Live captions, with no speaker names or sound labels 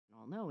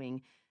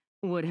knowing,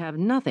 would have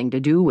nothing to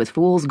do with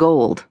fool's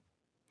gold.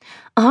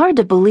 Hard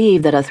to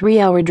believe that a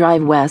 3-hour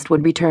drive west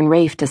would return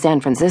Rafe to San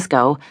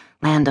Francisco,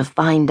 land of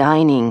fine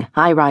dining,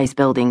 high-rise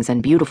buildings,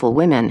 and beautiful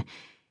women.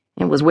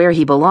 It was where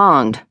he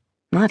belonged,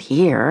 not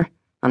here,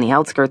 on the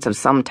outskirts of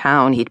some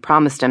town he'd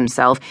promised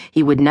himself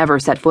he would never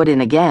set foot in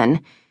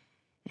again.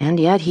 And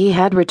yet he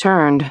had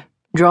returned,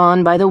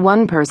 drawn by the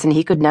one person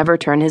he could never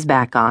turn his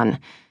back on,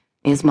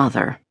 his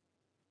mother.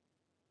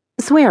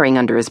 Swearing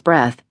under his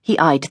breath, he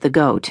eyed the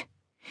goat.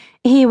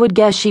 He would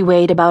guess she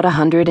weighed about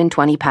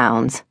 120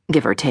 pounds,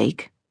 give or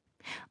take.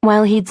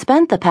 While he'd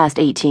spent the past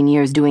 18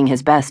 years doing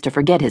his best to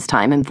forget his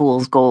time in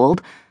Fool's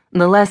Gold,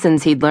 the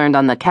lessons he'd learned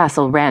on the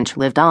Castle Ranch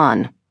lived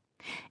on.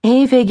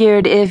 He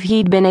figured if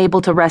he'd been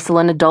able to wrestle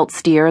an adult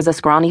steer as a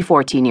scrawny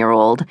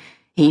 14-year-old,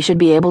 he should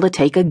be able to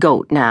take a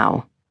goat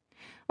now.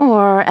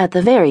 Or, at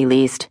the very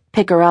least,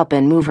 pick her up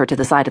and move her to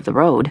the side of the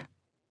road.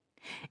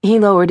 He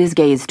lowered his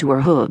gaze to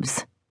her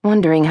hooves,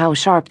 wondering how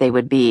sharp they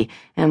would be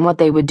and what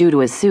they would do to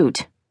his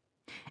suit.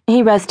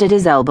 He rested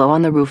his elbow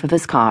on the roof of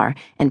his car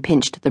and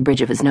pinched the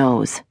bridge of his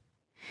nose.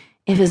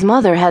 If his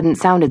mother hadn't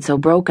sounded so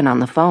broken on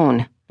the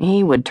phone,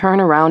 he would turn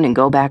around and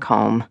go back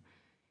home.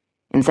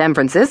 In San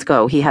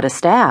Francisco, he had a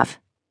staff.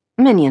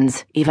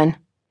 Minions, even.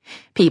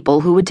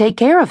 People who would take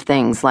care of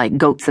things like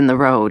goats in the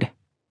road.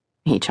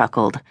 He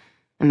chuckled,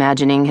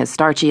 imagining his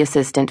starchy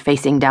assistant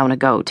facing down a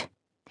goat.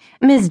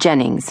 Ms.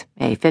 Jennings,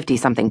 a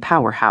 50-something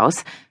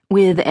powerhouse,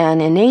 with an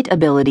innate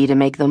ability to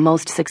make the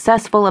most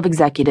successful of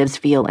executives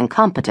feel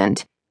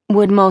incompetent,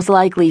 would most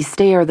likely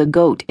stare the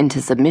goat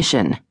into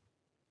submission.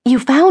 "You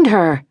found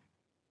her!"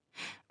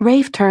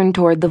 Rafe turned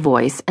toward the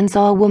voice and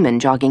saw a woman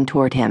jogging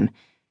toward him.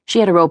 She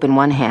had a rope in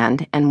one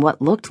hand and what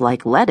looked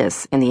like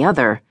lettuce in the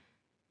other.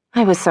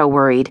 "I was so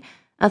worried.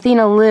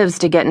 Athena lives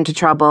to get into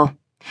trouble.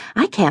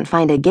 I can't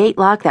find a gate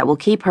lock that will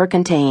keep her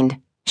contained.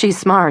 She's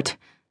smart.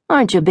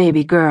 Aren't you,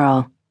 baby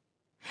girl?"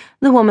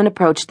 The woman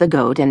approached the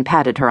goat and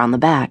patted her on the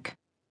back.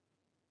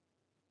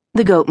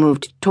 The goat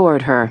moved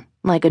toward her,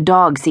 like a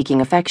dog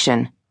seeking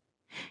affection.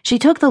 She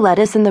took the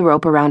lettuce and the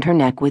rope around her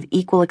neck with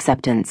equal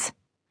acceptance.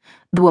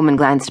 The woman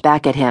glanced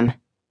back at him.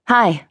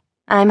 "Hi,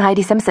 I'm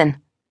Heidi Simpson."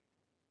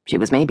 She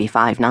was maybe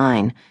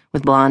 5'9",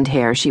 with blonde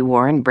hair she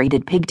wore and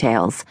braided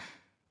pigtails.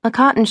 A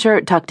cotton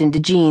shirt tucked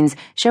into jeans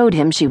showed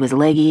him she was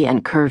leggy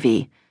and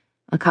curvy,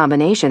 a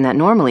combination that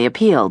normally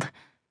appealed.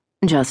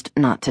 Just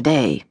not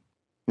today.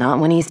 Not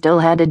when he still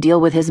had to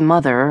deal with his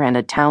mother and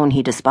a town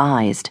he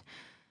despised.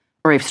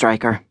 "Rafe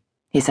Stryker,"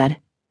 he said.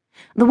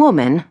 The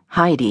woman,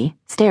 Heidi,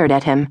 stared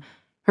at him,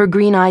 her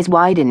green eyes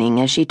widening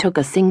as she took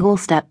a single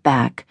step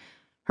back.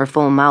 Her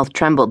full mouth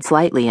trembled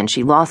slightly and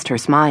she lost her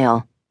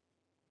smile.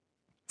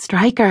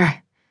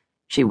 "Stryker,"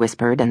 she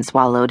whispered and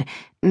swallowed.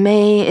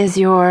 "May is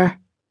your—"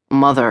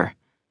 "Mother.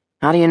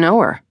 How do you know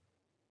her?"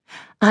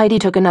 Heidi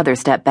took another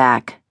step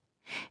back.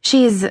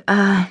 "She's,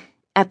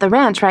 at the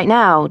ranch right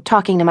now,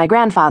 talking to my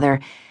grandfather.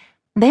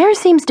 There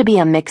seems to be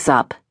a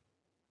mix-up."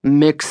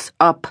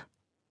 "Mix-up?"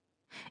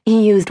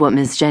 He used what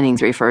Miss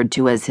Jennings referred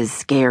to as his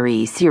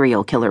scary,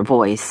 serial killer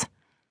voice.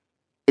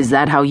 "Is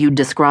that how you'd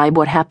describe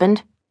what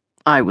happened?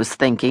 I was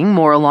thinking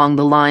more along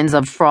the lines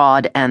of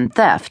fraud and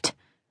theft.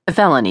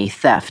 Felony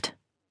theft."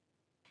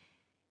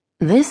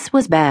 This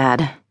was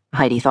bad,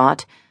 Heidi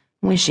thought,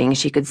 wishing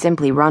she could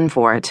simply run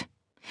for it.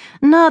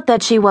 Not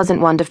that she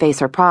wasn't one to face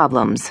her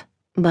problems,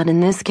 but in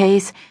this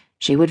case,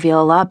 she would feel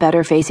a lot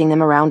better facing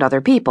them around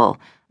other people,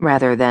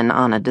 rather than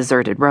on a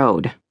deserted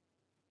road.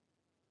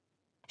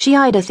 She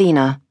eyed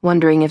Athena,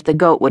 wondering if the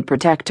goat would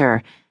protect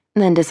her,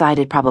 then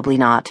decided probably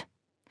not.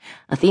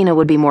 Athena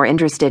would be more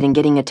interested in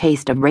getting a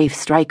taste of Rafe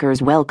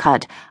Stryker's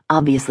well-cut,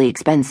 obviously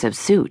expensive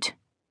suit.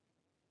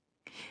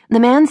 The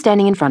man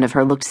standing in front of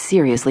her looked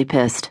seriously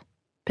pissed.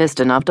 Pissed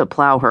enough to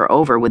plow her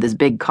over with his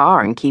big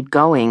car and keep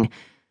going.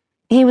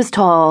 He was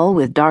tall,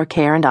 with dark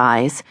hair and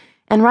eyes,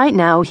 and right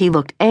now he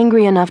looked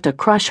angry enough to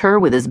crush her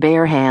with his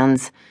bare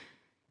hands.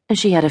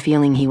 She had a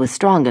feeling he was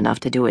strong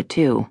enough to do it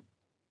too.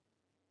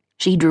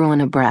 She drew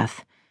in a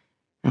breath.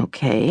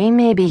 Okay,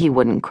 maybe he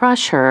wouldn't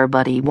crush her,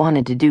 but he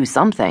wanted to do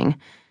something.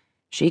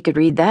 She could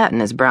read that in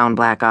his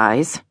brown-black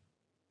eyes.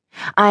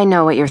 "I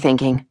know what you're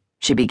thinking,"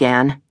 she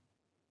began.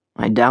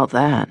 "I doubt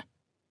that."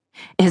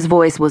 His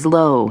voice was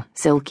low,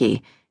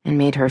 silky, and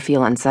made her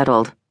feel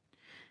unsettled.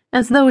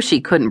 As though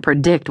she couldn't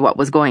predict what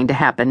was going to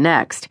happen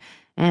next,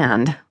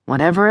 and,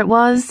 whatever it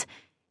was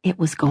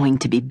going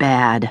to be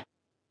bad.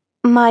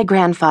 "My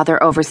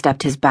grandfather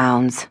overstepped his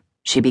bounds,"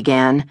 she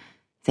began,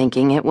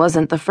 thinking it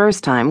wasn't the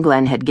first time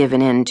Glenn had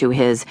given in to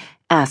his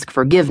ask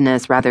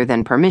forgiveness rather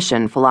than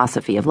permission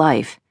philosophy of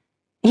life.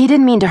 "He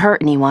didn't mean to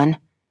hurt anyone."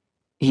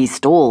 "He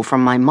stole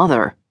from my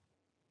mother."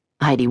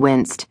 Heidi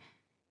winced.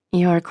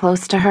 "You're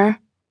close to her?"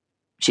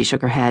 She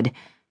shook her head.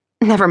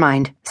 "Never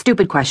mind.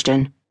 Stupid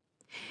question."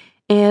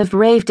 If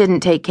Rafe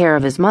didn't take care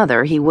of his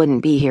mother, he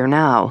wouldn't be here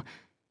now.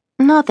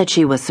 Not that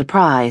she was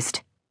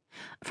surprised.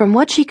 From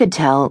what she could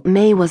tell,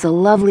 May was a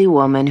lovely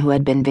woman who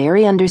had been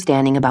very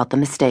understanding about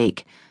the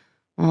mistake,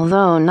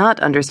 although not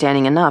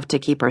understanding enough to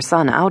keep her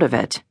son out of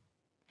it.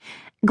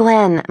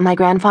 Glenn, my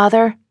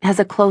grandfather, has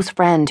a close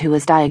friend who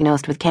was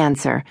diagnosed with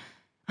cancer.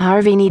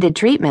 Harvey needed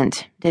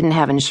treatment, didn't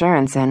have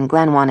insurance, and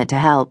Glenn wanted to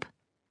help.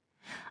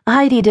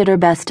 Heidi did her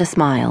best to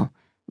smile,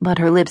 but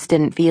her lips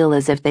didn't feel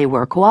as if they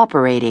were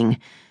cooperating.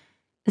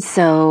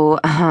 So,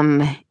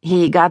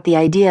 he got the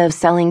idea of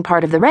selling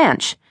part of the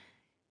ranch.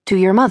 To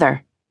your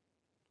mother.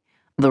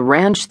 The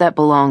ranch that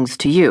belongs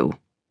to you.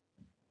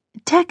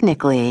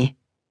 Technically.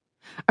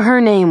 Her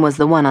name was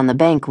the one on the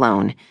bank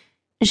loan.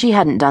 She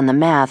hadn't done the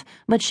math,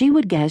 but she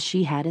would guess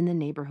she had in the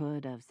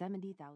neighborhood of $70,000.